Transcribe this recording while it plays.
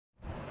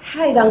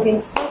Hi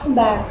Dunkins! Welcome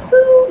back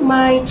to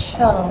my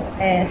channel.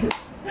 And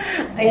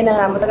ayun na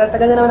nga,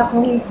 matagal-tagal na naman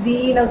akong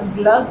hindi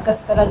nag-vlog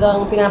kasi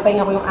talagang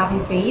pinapahinga ko yung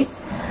aking face.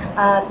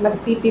 At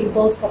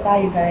nagpipimples pa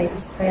tayo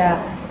guys. Kaya,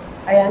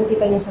 ayan,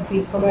 kita nyo sa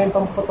face ko, mayroon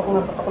pang putok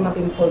na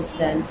pimples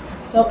dyan.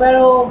 So,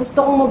 pero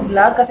gusto kong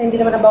mag-vlog kasi hindi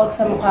naman about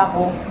sa mukha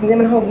ko. Hindi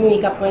naman ako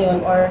mag-makeup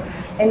ngayon or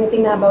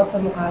anything na about sa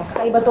mukha.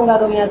 Kakaiba itong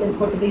gagawin natin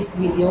for today's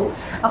video.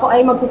 Ako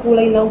ay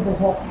magkukulay ng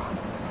buhok.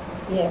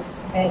 Yes,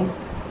 and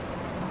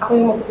ako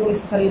yung magkukulay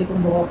sa sarili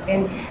kong buhok.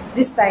 And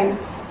this time,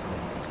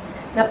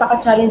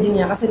 napaka-challenging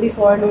niya. Kasi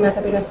before, nung nasa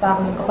Pinas pa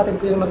ako, yung kapatid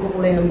ko yung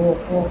magkukulay ng buhok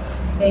ko.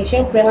 Eh,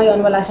 syempre,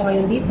 ngayon, wala siya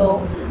ngayon dito.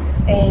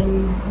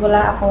 And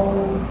wala akong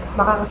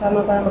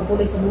makakasama para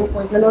magkulay sa buhok ko.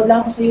 Nanood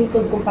lang ako sa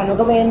YouTube kung paano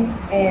gawin.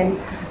 And,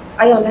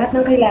 ayun, lahat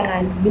ng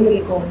kailangan,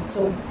 binili ko.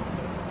 So,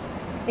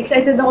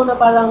 excited ako na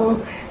parang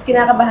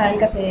kinakabahan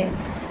kasi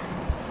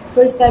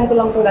first time ko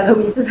lang itong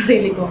gagawin sa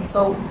sarili ko.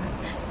 So,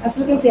 as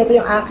you can see, ito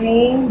yung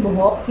aking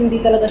buhok. Hindi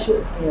talaga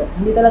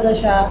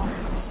siya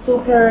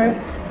super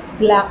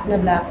black na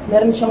black.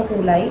 Meron siyang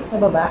kulay sa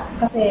baba.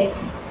 Kasi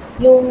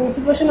yung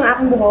sitwasyon ng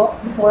aking buhok,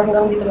 before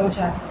hanggang dito lang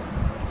siya.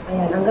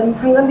 Ayan,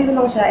 hanggang dito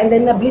lang siya. And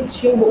then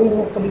na-bleach yung buong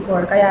buhok ko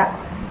before. Kaya,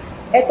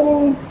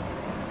 etong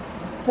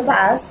sa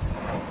taas,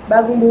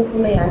 bagong buhok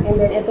ko na yan. And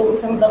then etong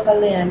isang dangkal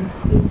na yan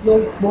is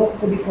yung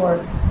buhok ko before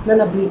na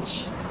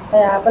na-bleach.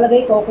 Kaya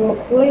palagay ko, kung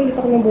magkukulay ulit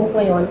ako ng buhok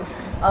ngayon,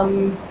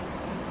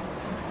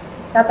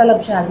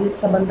 tatalab siya dito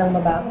sa bandang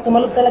baba.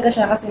 Tumalab talaga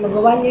siya kasi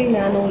mag-1 year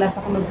na nung last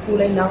ako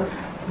magkulay ng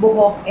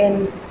buhok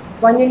and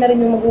 1 year na rin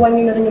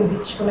yung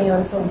bleach ko na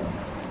yun. So,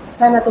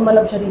 sana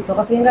tumalab siya dito.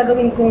 Kasi yung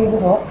gagawin kong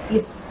buhok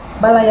is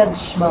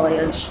balayage.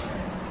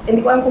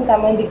 Hindi ko alam kung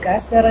tama yung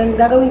bigkas, pero yung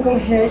gagawin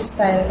kong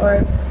hairstyle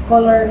or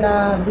color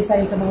na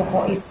design sa buhok ko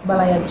is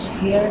balayage.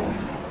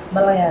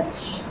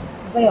 Balayage.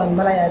 Basta yun,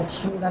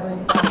 balayage. Yung gagawin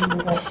ko sa aking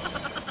buhok.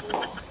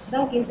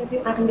 Dunkins,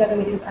 ito yung aking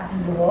gagamitin sa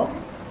aking buhok.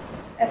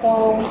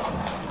 Itong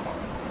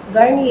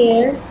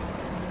Garnier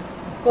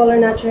Color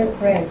Natural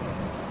Cream.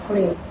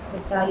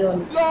 Basta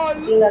yun.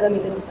 Yung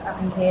gagamitin ko sa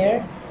aking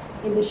hair.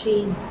 In the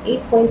shade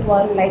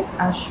 8.1 Light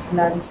Ash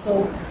Blonde.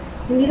 So,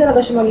 hindi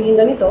talaga siya magiging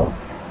ganito.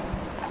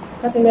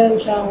 Kasi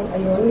meron siyang,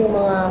 ayun, yung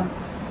mga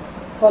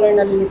color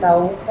na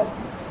lilitaw.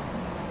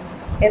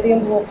 Ito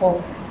yung buhok ko.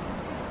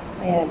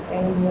 Ayan,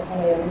 yung buhok ko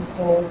ngayon.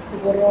 So,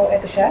 siguro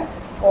ito siya.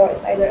 Or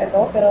it's either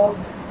ito. Pero,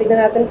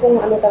 tignan natin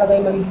kung ano talaga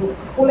yung magiging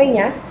kulay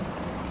niya.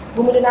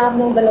 Bumili na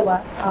ako ng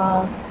dalawa.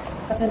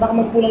 Kasi baka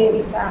magkulay yung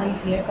isa sa aking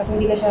hair. Kasi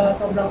hindi na siya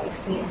sobrang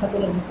iksi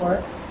katulad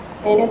before.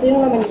 And ito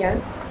yung naman niya.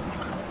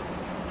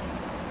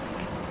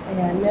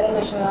 Ayan, meron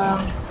na siya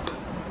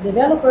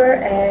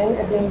developer and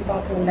ito yung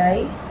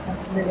pangkulay.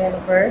 Tapos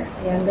developer.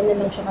 Ayan,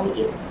 ganyan lang siya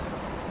kaliit.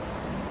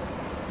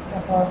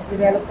 Tapos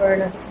developer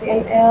na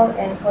 60 ml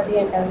and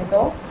 40 ml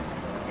nito.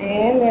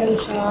 And meron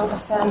siyang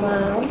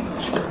kasama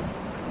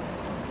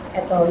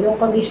ito, yung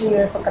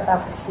conditioner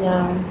pagkatapos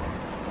niyang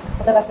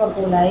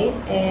magkulay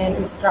and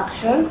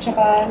instruction.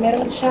 Tsaka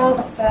meron siyang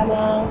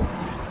kasamang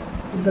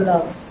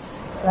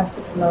gloves,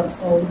 plastic gloves.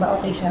 So, diba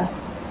okay siya?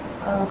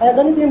 Kaya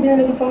ganito yung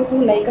binili ko pang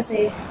kulay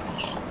kasi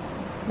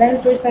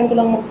dahil first time ko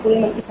lang magkulay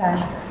mag-isa,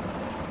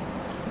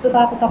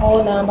 takot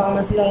ako na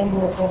baka masira yung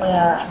buhok ko.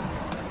 Kaya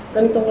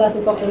ganitong klase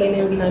pang kulay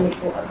na yung ginamit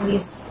ko. At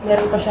least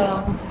meron pa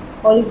siyang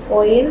olive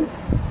oil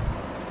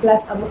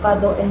plus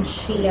avocado and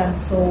shea.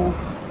 So,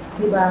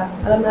 diba?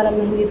 Alam na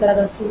hindi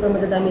talaga super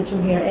madadamage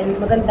yung hair. And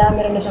maganda,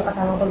 meron na siyang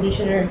kasamang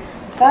conditioner.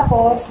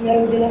 Tapos,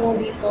 meron din ako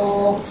dito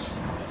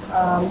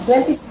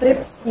 20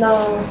 strips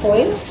ng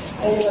foil.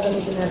 Ayun yung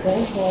gagamitin natin.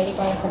 Foil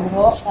para sa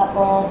buhok.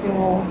 Tapos,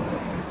 yung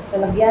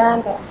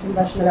lalagyan. Tapos, yung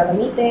brush na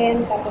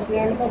gagamitin. Tapos,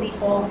 meron ako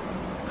dito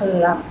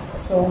clamp.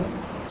 So,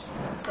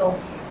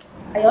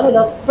 ayun,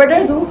 without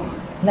further ado,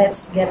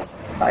 let's get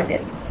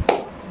started.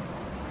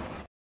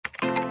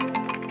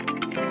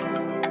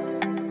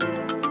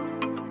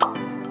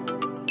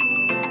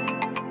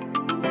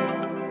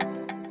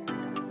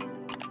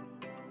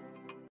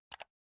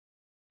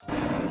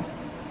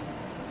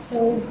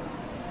 So,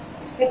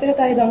 ito na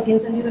tayo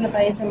Dunkins. Andito na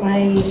tayo sa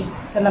may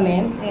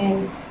salamin.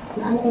 And,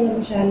 naano ko na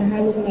rin siya.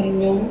 Nahalo ko na rin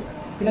yung,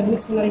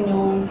 pinag-mix ko na rin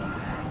yung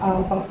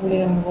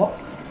pangkulay ng buhok.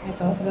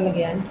 Ito, sa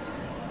lalagyan.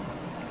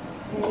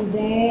 And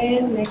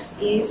then, next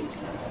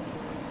is,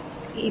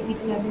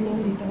 iipitin natin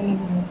yung dito ko na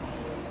buhok.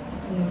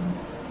 Ayan.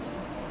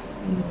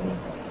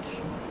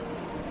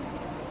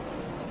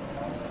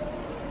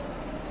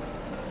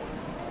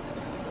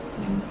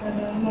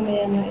 Para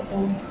mamaya na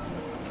itong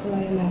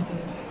kulayan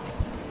natin.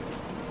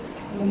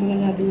 Alam mo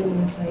na natin yung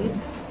mga side.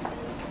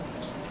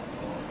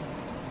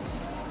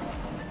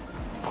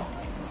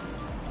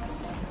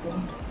 So, ito.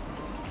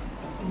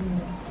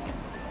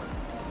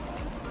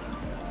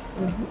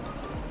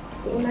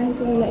 Uunahin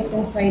ko muna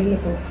itong side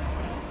nito.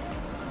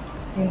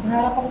 Sa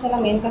harap ako sa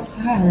lamin kasi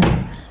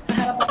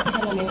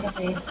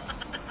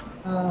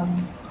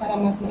para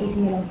mas maisi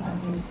na lang sa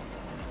akin.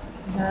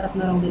 Sa harap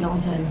na lang din ako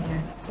dyan.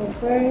 So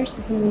first,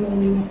 ito muna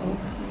ito.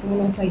 Ito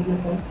muna side na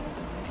ito.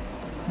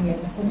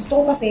 Ayan. So,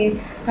 gusto ko kasi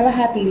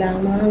kalahati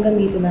lang, mga hanggang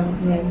dito lang.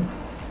 Ayan.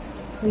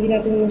 So, hindi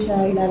natin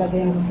siya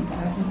ilalagay ang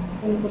kapitaas.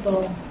 Ano ko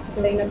to? So,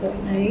 kulay na to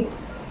ay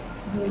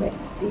like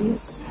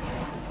this.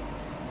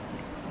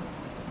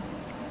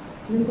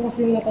 Yun to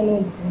kasi yung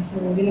napanood ko. So,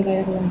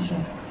 ginagaya ko lang siya.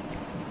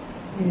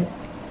 Ayan.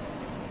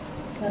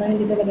 Para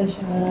hindi talaga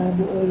siya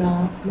buo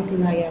na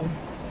makulayan.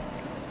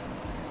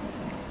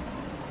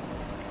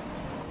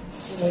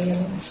 So,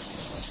 ayan.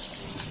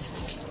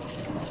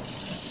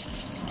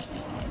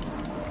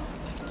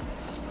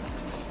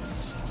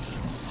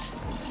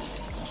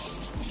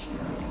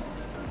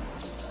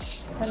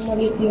 Parang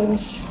maliit yung...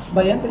 Ba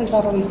yan?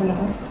 Pinagpapawisan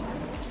ako.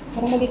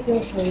 Parang maliit yung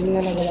foil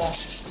na nagawa.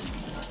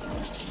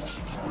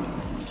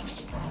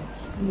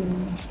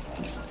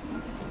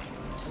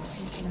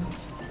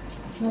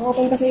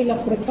 Nakaopen kasi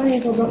electric pa.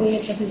 Sobrang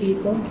init kasi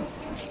dito.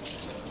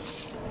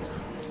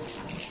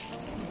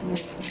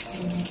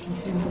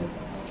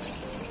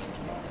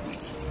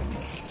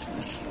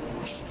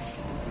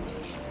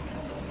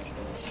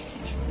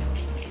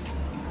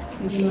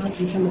 Medyo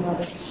nakati sa mukha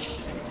ba.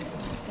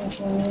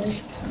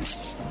 Tapos,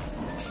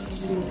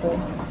 dito.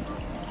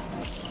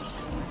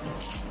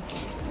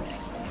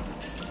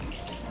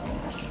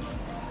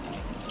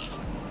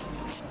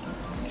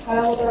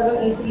 Kala ko talagang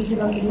easy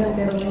lang tingnan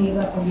pero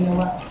mahirap pag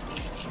ginawa.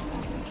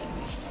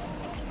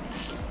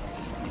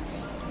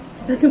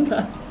 Ano ba?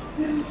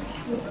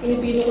 Mas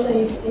pinipili ko na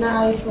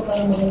inaayos ko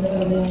para maganda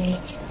talaga yung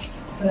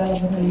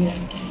kalalabasan niya.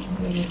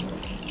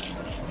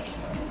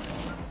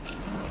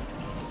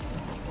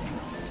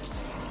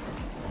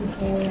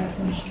 Before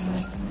natin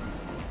siya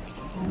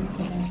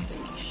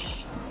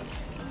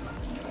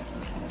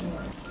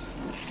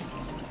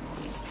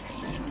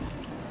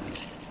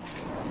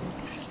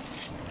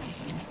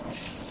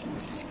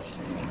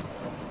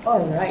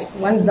alright,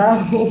 one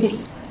down.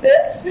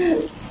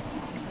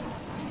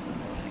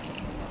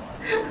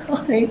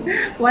 Okay,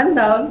 one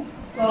down.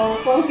 So,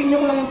 continue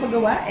ko lang yung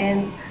paggawa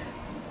and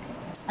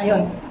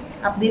ayun,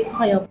 update ko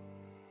kayo.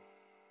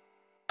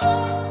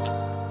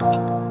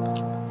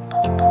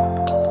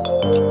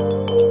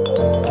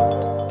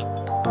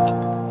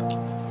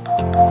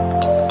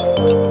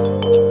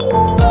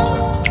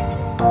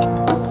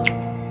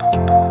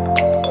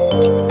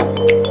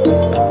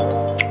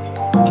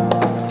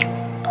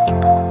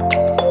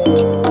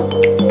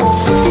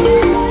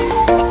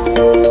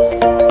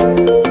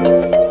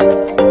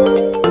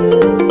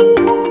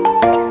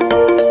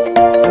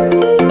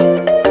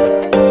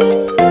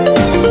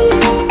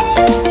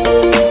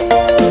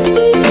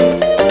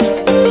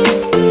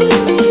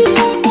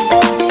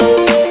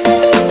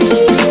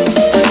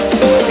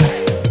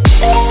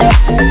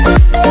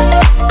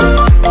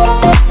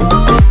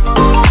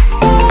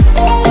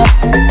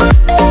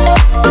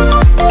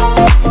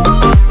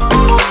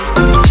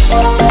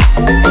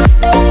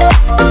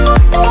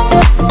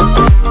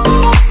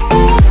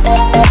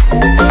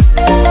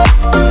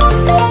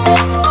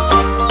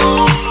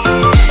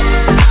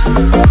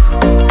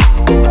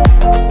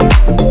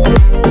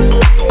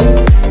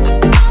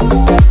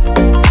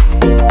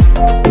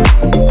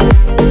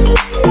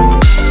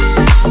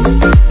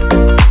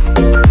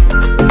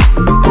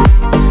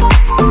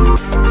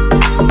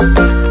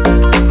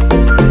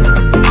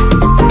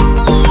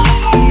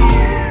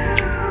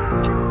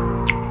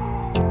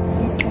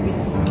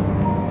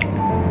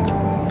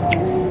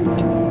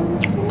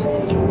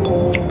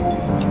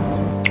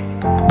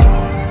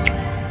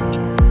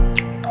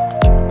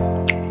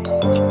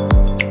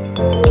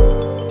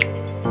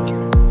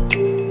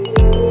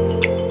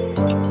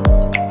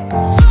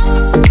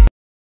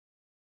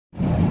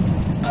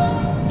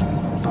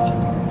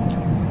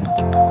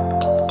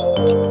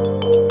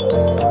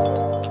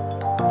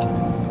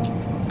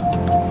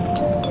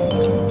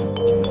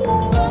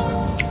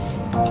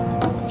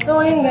 So,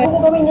 ayun guys.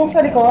 Kung gawin yung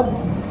sa likod,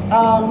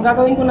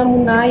 gagawin ko na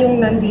muna yung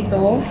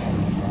nandito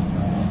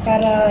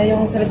para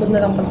yung sa likod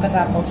na lang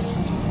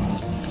pagkatapos.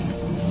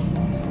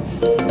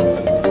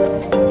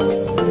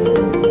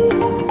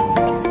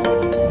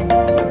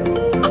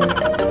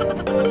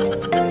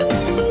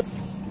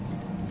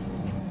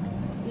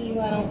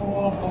 Iiwanan ko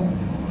nga ito.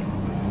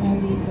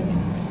 Nandito.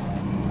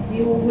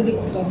 Ihuhuli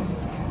ko ito.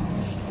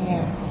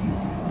 Ayan.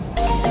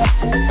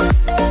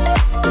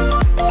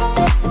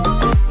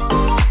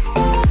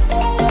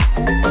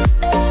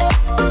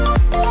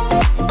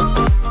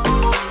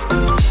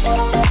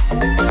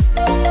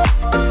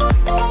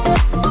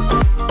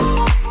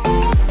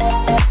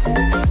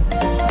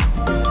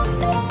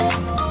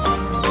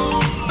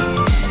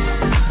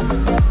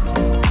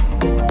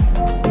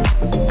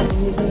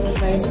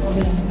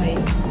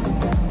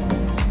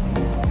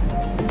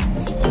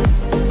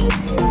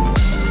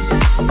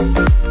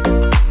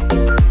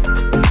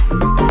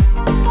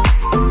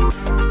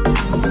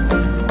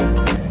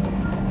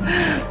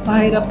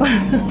 Pahirapan.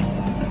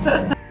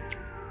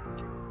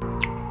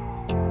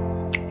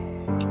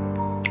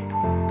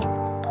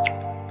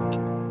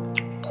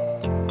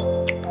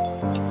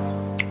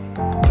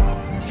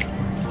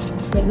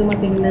 May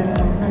dumating na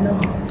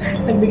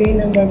nagbigay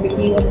ng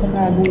barbecue at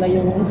saka gulay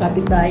yung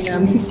kapitbahay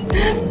namin.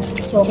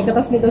 So,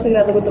 pagkatas nito,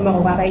 sigurado gutom ako,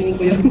 kakainin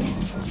ko yun.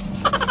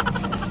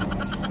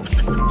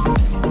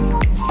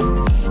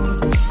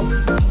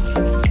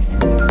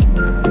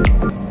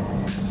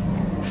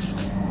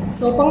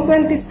 So, pang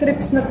 20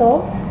 strips na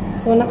to.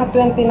 So, naka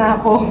 20 na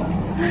ako.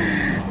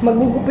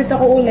 Magugupit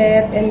ako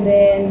ulit and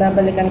then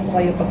babalikan ko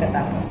kayo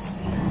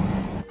pagkatapos.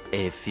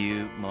 A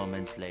few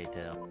moments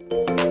later.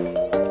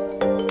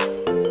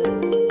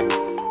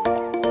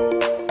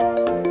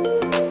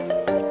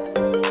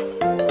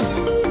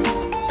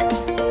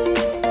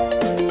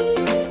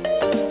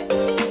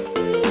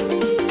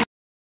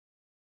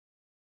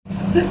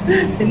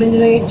 Tignan nyo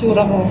lang yung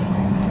itsura ko.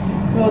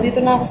 So,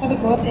 dito na ako sa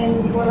likod and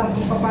hindi ko alam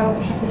kung paano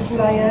ko siya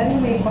kukulayan.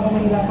 May baka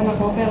mahirapan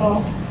ako pero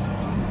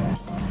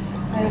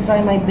I'll try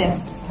my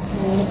best. So,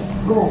 let's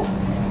go!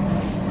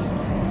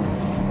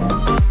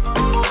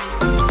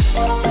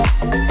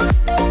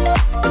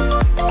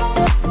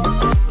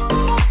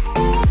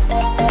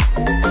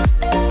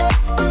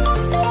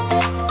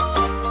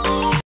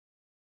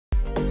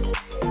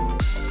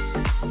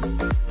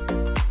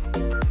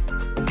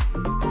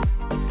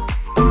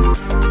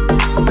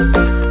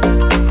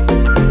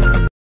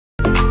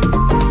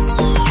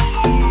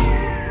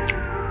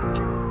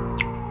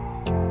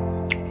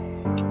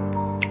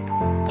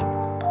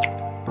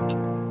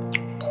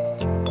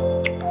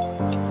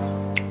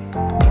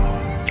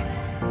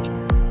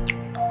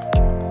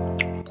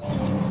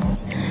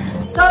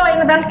 So,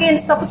 ay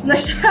nadangkins, tapos na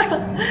siya.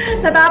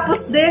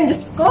 Natapos din.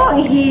 Diyos ko,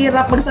 ang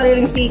hirap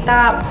magsariling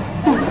sikap.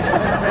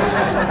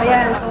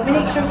 Ayan, so,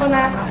 make sure ko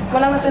na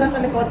walang natira sa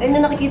likod. And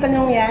yung nakikita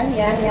nyo yan.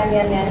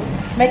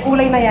 May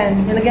kulay na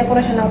yan. Nilagyan ko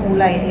na siya ng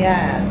kulay.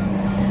 Ayan.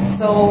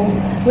 So,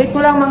 wait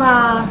ko lang mga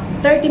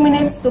 30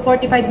 minutes to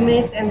 45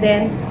 minutes and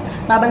then,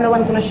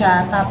 babanlawan ko na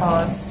siya.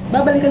 Tapos,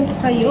 babalikan ko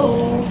kayo.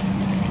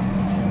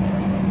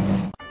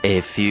 A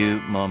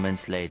few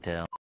moments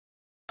later.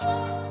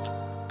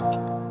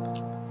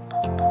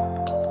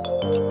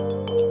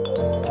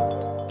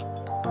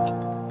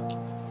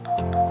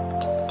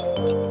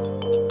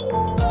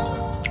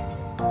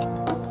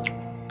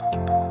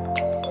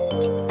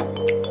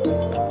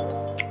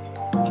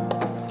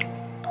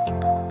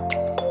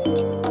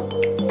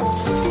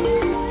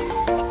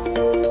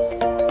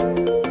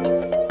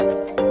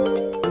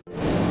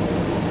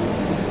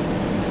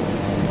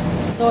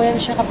 So,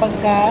 yan siya kapag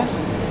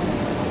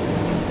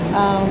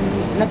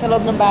nasa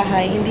loob ng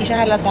bahay, hindi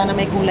siya halata na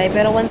may kulay.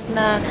 Pero once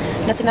na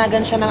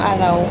nasinagan siya ng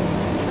araw,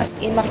 as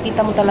in, makikita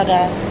mo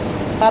talaga,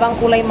 parang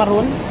kulay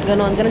maroon.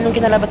 Ganon yung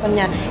kinalabasan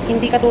niya.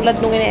 Hindi katulad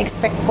nung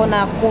ina-expect ko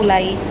na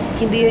kulay,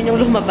 hindi yun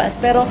yung lumabas.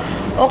 Pero,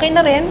 okay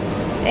na rin.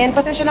 And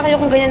pasensya na kayo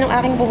kung ganyan yung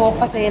aking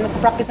buhok kasi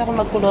nagpa-practice ako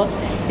magkulot.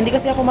 Hindi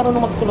kasi ako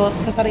marunong magkulot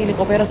sa sarili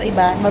ko, pero sa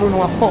iba,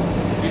 marunong ako.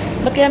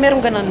 Ba't kaya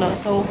merong ganon, no?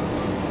 So,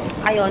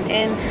 ayun.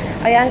 And,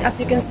 ayan, as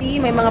you can see,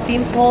 may mga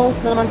pimples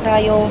na naman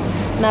tayo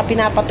na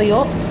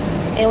pinapatuyo.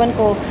 Ewan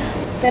ko.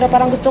 Pero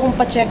parang gusto kong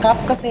pa-check up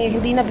kasi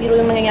hindi na biro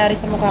yung nangyayari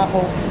sa mukha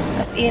ko.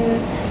 As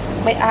in,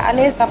 may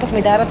aalis, tapos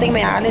may darating,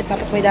 may aalis,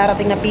 tapos may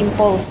darating na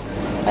pimples.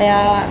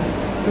 Kaya,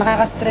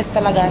 nakaka-stress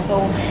talaga. So,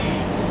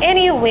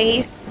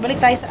 anyways, balik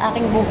tayo sa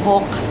aking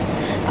buhok.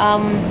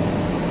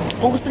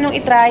 Kung gusto nyong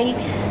itry,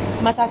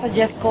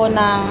 masasuggest ko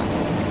na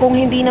kung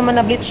hindi naman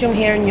na-bleach yung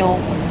hair nyo,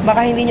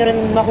 baka hindi nyo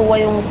rin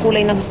makuha yung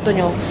kulay na gusto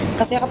nyo.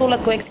 Kasi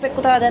katulad ko, expect ko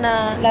talaga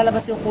na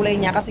lalabas yung kulay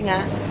niya kasi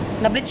nga,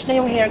 na-bleach na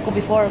yung hair ko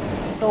before.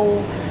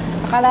 So,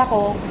 akala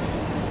ko,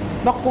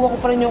 makukuha ko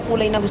pa rin yung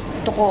kulay na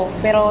gusto ko.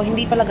 Pero,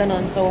 hindi pala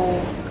ganun. So,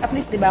 at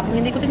least, diba, kung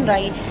hindi ko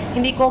tinry,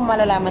 hindi ko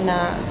malalaman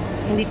na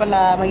hindi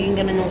pala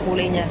magiging ganun yung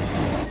kulay niya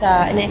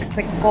sa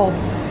ina-expect ko.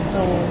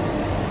 So,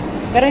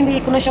 pero hindi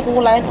ko na siya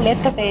kukulayan ulit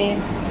kasi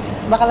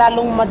baka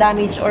lalong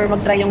ma-damage or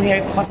mag-dry yung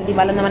hair ko kasi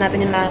diba alam naman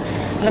natin yun na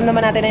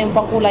yung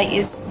pangkulay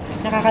is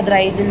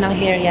nakaka-dry din ng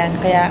hair yan.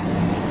 Kaya,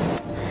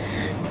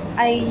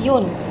 ay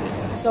yun.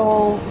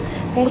 So,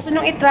 kung gusto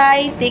nyo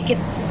i-try, take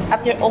it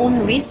at your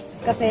own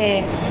risk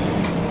kasi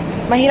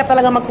mahirap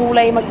talaga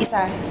magkulay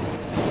mag-isa.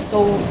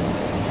 So,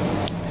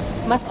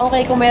 mas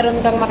okay kung meron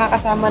kang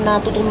makakasama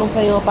na tutulong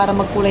sa'yo para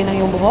magkulay ng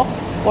iyong buhok.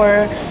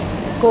 Or,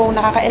 kung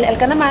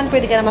nakaka-LL ka naman,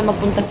 pwede ka naman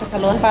magpunta sa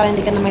salon para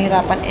hindi ka na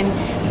mahirapan and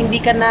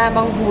hindi ka na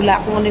manghula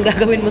kung ano yung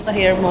gagawin mo sa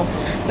hair mo.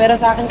 Pero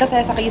sa akin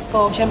kasi, sa case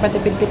ko, syempre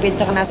tipid-tipid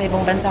tsaka nasa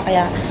ibang bansa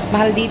kaya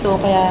mahal dito.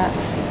 Kaya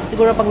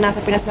siguro pag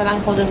nasa Pinas na lang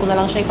ako, doon ko na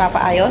lang siya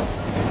ipapaayos.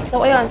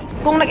 So ayun,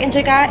 kung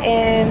nag-enjoy ka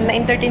and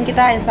na-entertain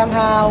kita and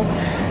somehow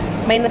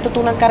may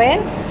natutunan ka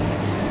rin,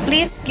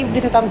 please give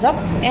this a thumbs up.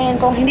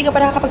 And kung hindi ka pa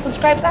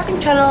nakakapag-subscribe sa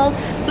aking channel,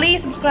 please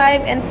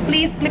subscribe and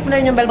please click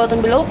na rin yung bell button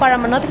below para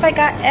ma-notify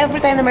ka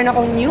every time na meron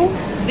akong new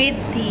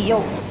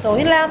video. So,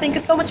 yun lang. Thank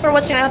you so much for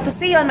watching. I hope to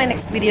see you on my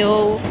next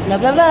video.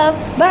 Love, love, love.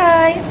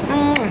 Bye!